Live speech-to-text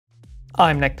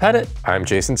I'm Nick Pettit. I'm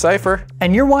Jason Seifer.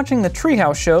 And you're watching the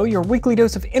Treehouse Show, your weekly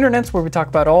dose of internets where we talk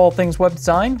about all things web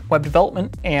design, web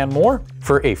development, and more.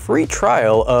 For a free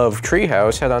trial of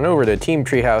Treehouse, head on over to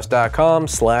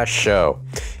teamtreehouse.com/show.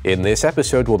 In this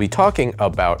episode, we'll be talking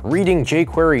about reading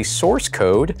jQuery source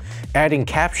code, adding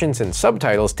captions and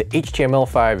subtitles to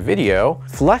HTML5 video,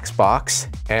 Flexbox,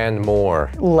 and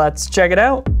more. Let's check it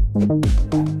out.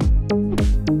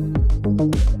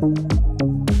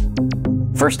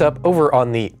 First up, over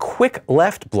on the Quick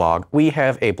Left blog, we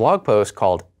have a blog post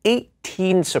called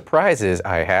 18 Surprises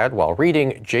I Had While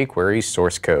Reading jQuery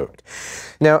Source Code.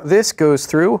 Now, this goes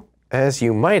through, as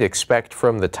you might expect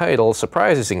from the title,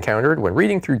 surprises encountered when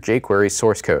reading through jQuery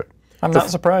source code. I'm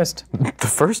not surprised. The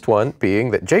first one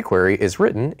being that jQuery is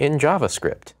written in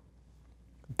JavaScript.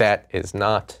 That is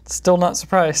not... Still not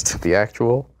surprised. The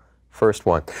actual first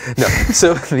one. No.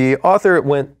 So the author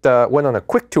went on a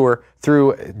quick tour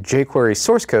through jQuery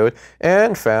source code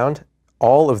and found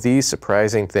all of these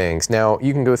surprising things. Now,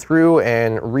 you can go through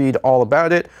and read all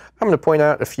about it. I'm going to point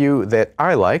out a few that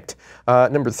I liked.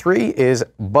 Number 3 is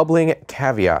bubbling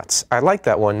caveats. I like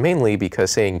that one mainly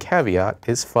because saying caveat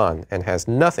is fun and has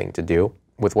nothing to do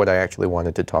with what I actually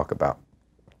wanted to talk about.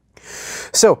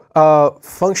 So,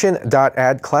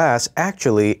 function.addClass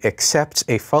actually accepts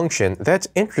a function. That's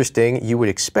interesting. You would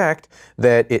expect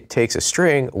that it takes a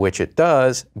string, which it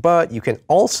does, but you can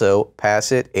also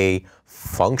pass it a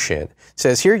function. It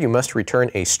says here you must return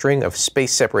a string of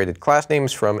space-separated class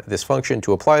names from this function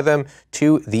to apply them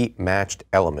to the matched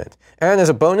element. And as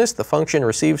a bonus, the function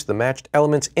receives the matched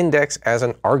element's index as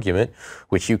an argument,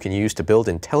 which you can use to build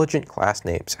intelligent class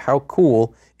names. How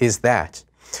cool is that?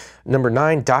 Number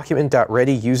 9,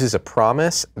 document.ready uses a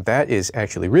promise. That is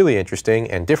actually really interesting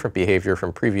and different behavior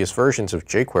from previous versions of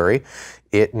jQuery.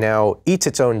 It now eats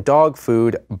its own dog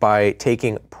food by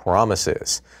taking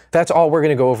promises. That's all we're going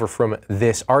to go over from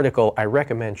this article. I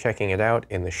recommend checking it out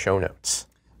in the show notes.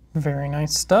 Very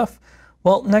nice stuff.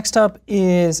 Well, next up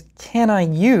is Can I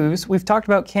Use? We've talked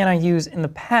about Can I Use in the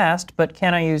past, but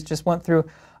Can I Use just went through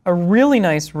a really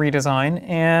nice redesign,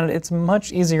 and it's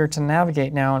much easier to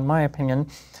navigate now, in my opinion.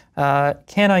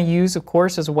 Can I Use, of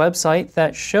course, is a website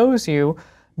that shows you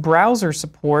browser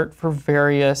support for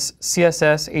various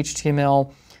CSS,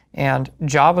 HTML, and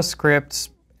JavaScript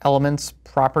elements,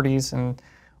 properties, and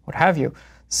what have you.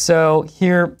 So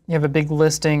here you have a big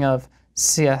listing of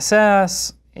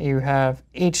CSS, you have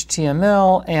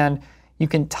HTML, and you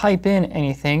can type in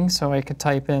anything. So I could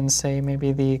type in, say,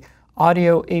 maybe the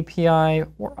audio API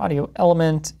or audio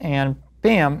element, and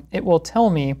bam, it will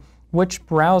tell me which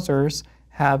browsers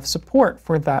have support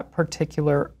for that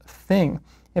particular thing.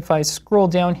 If I scroll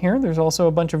down here, there's also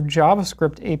a bunch of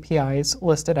JavaScript APIs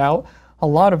listed out. A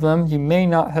lot of them you may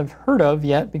not have heard of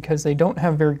yet because they don't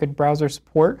have very good browser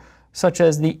support, such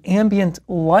as the Ambient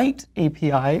Light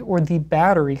API or the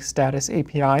Battery Status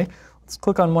API. Let's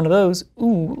click on one of those.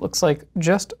 Ooh, looks like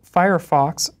just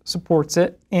Firefox supports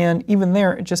it, and even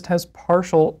there it just has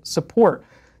partial support.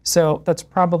 So that's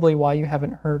probably why you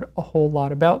haven't heard a whole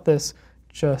lot about this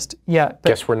just yet. But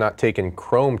guess we're not taking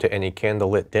Chrome to any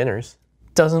candlelit dinners.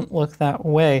 Doesn't look that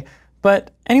way.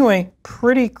 But anyway,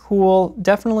 pretty cool.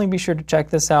 Definitely be sure to check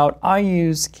this out. I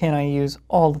use Can I Use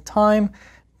all the time,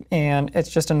 and it's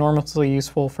just enormously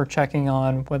useful for checking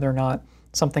on whether or not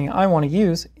something I want to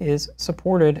use is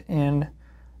supported in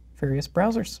various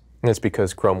browsers. And it's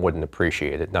because Chrome wouldn't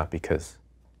appreciate it, not because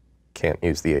can't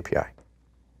use the API.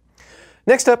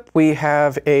 Next up, we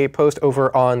have a post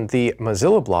over on the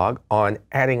Mozilla blog on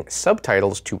adding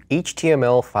subtitles to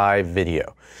HTML5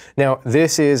 video. Now,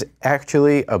 this is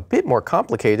actually a bit more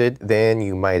complicated than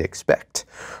you might expect.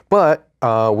 But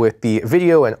with the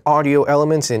video and audio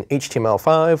elements in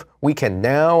HTML5, we can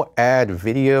now add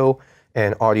video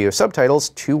and audio subtitles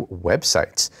to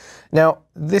websites. Now,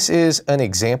 this is an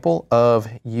example of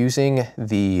using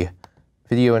the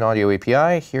video and audio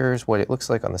API. Here's what it looks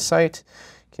like on the site.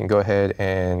 You can go ahead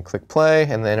and click play,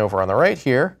 and then over on the right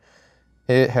here,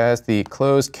 it has the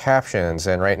closed captions,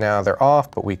 and right now they're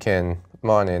off, but we can put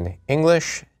them on in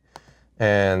English,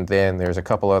 and then there's a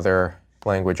couple other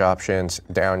language options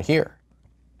down here.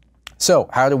 So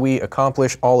how do we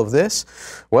accomplish all of this?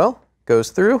 Well,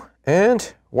 goes through,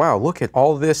 and wow, look at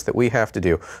all this that we have to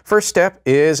do. First step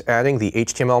is adding the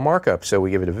HTML markup. So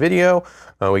we give it a video,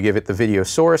 we give it the video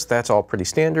source, that's all pretty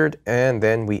standard, and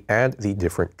then we add the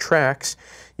different tracks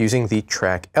using the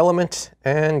track element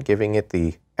and giving it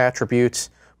the attributes.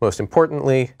 Most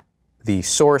importantly, the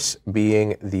source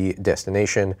being the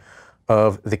destination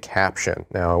of the caption.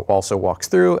 Now, it also walks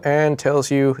through and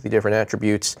tells you the different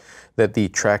attributes that the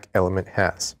track element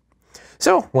has.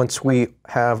 So once we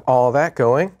have all that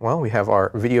going, well, we have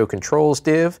our video controls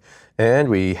div, and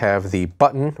we have the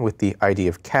button with the ID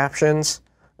of captions,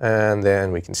 and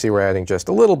then we can see we're adding just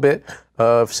a little bit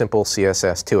of simple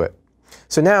CSS to it.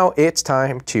 So now it's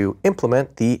time to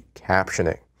implement the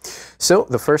captioning. So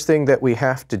the first thing that we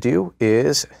have to do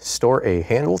is store a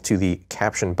handle to the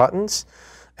caption buttons,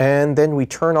 and then we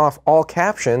turn off all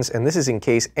captions, and this is in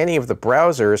case any of the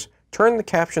browsers turn the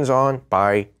captions on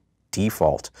by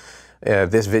default.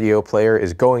 This video player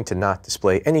is going to not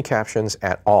display any captions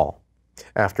at all.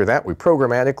 After that, we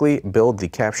programmatically build the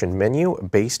caption menu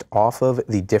based off of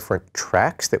the different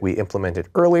tracks that we implemented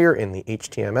earlier in the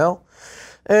HTML,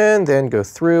 and then go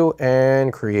through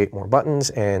and create more buttons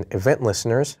and event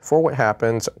listeners for what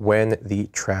happens when the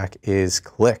track is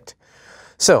clicked.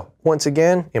 So once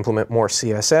again, implement more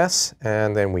CSS,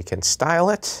 and then we can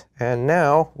style it, and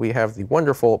now we have the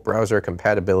wonderful browser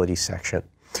compatibility section.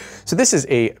 So this is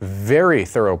a very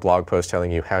thorough blog post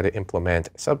telling you how to implement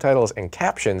subtitles and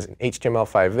captions in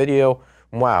HTML5 video.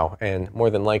 Wow, and more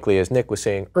than likely, as Nick was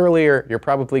saying earlier, you're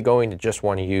probably going to just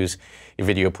want to use a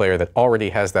video player that already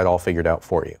has that all figured out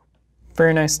for you.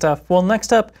 Very nice stuff. Well,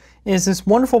 next up is this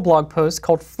wonderful blog post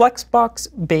called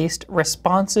Flexbox-based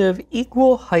responsive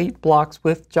equal height blocks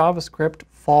with JavaScript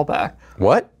fallback.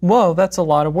 What? Whoa, that's a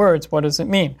lot of words. What does it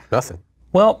mean? Nothing.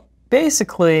 Well,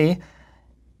 basically,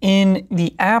 in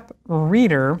the app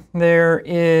reader, there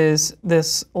is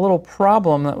this little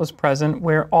problem that was present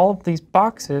where all of these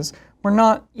boxes were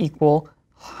not equal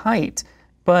height.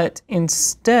 But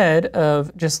instead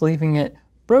of just leaving it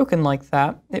broken like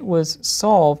that, it was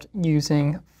solved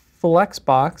using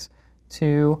Flexbox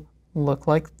to look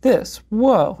like this.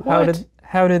 Whoa,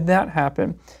 how did that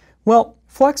happen? Well,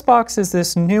 Flexbox is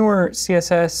this newer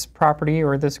CSS property,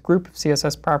 or this group of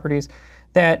CSS properties,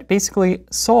 that basically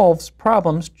solves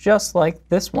problems just like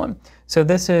this one. So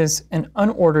this is an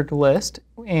unordered list,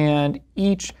 and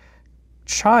each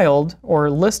child or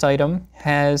list item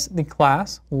has the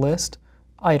class list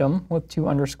item with 2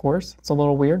 underscores. It's a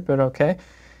little weird, but okay.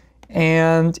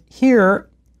 And here,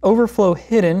 overflow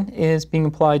hidden is being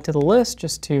applied to the list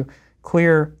just to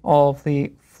clear all of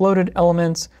the floated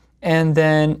elements, and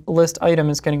then list item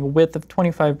is getting a width of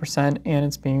 25% and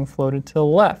it's being floated to the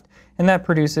left. And that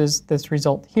produces this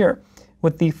result here.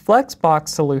 With the Flexbox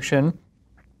solution,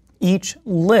 each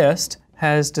list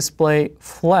has display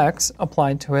flex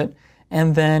applied to it,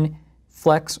 and then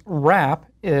flex wrap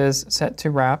is set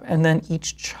to wrap, and then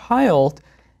each child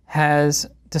has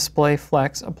display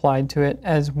flex applied to it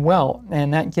as well,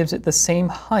 and that gives it the same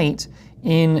height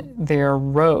in their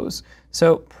rows.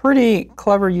 So pretty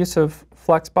clever use of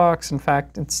Flexbox. In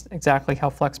fact, it's exactly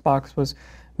how Flexbox was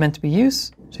meant to be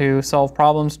used, to solve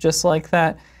problems just like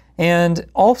that. And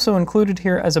also included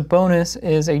here as a bonus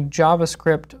is a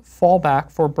JavaScript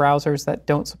fallback for browsers that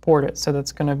don't support it. So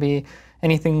that's going to be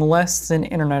anything less than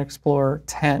Internet Explorer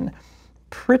 10.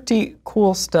 Pretty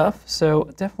cool stuff, so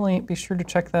definitely be sure to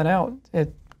check that out.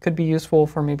 It could be useful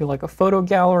for maybe like a photo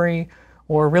gallery,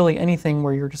 or really anything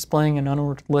where you're displaying an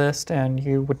unordered list and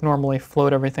you would normally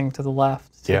float everything to the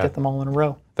left to get them all in a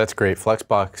row. That's great.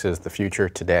 Flexbox is the future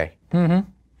today. Mm-hmm.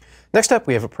 Next up,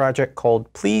 we have a project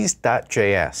called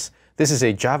please.js. This is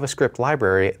a JavaScript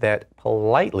library that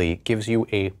politely gives you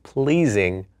a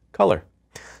pleasing color.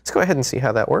 Let's go ahead and see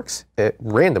how that works. It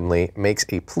randomly makes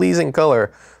a pleasing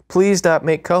color.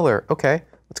 Please.makeColor. Okay,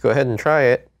 let's go ahead and try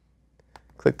it.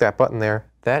 Click that button there.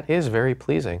 That is very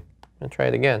pleasing. I'm going to try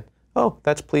it again. Oh,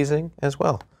 that's pleasing as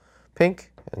well.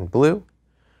 Pink and blue.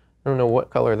 I don't know what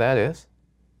color that is.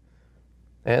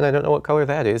 And I don't know what color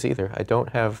that is either. I don't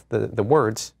have the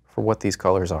words for what these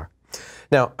colors are.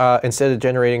 Now, instead of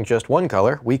generating just one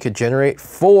color, we could generate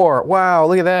 4. Wow,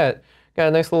 look at that. Got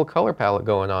a nice little color palette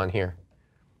going on here.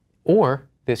 Or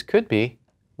this could be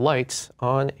lights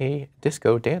on a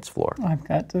disco dance floor. I've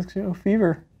got disco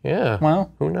fever. Yeah.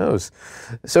 Wow. Who knows?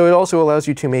 So it also allows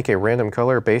you to make a random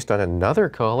color based on another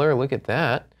color. Look at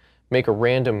that. Make a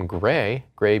random gray,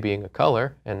 gray being a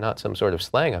color and not some sort of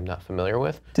slang I'm not familiar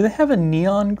with. Do they have a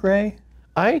neon gray?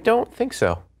 I don't think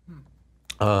so.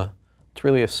 It's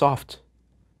really a soft,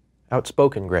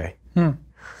 outspoken gray.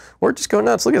 Or just go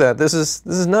nuts. Look at that. This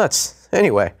is nuts.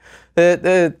 Anyway,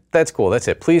 that's cool. That's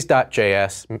it.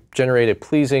 Please.js generate a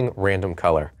pleasing random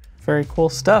color. Very cool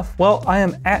stuff. Well, I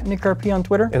am at NickRP on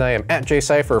Twitter. And I am at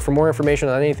JSeifer. For more information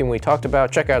on anything we talked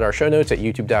about, check out our show notes at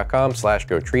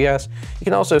youtube.com/GoTreehouse. You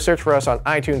can also search for us on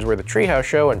iTunes. We're the Treehouse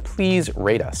Show, and please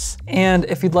rate us. And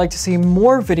if you'd like to see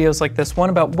more videos like this one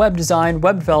about web design,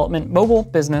 web development, mobile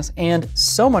business, and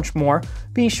so much more,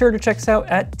 be sure to check us out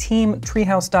at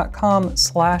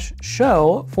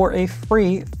teamtreehouse.com/show for a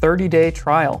free 30-day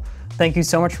trial. Thank you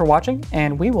so much for watching,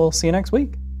 and we will see you next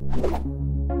week.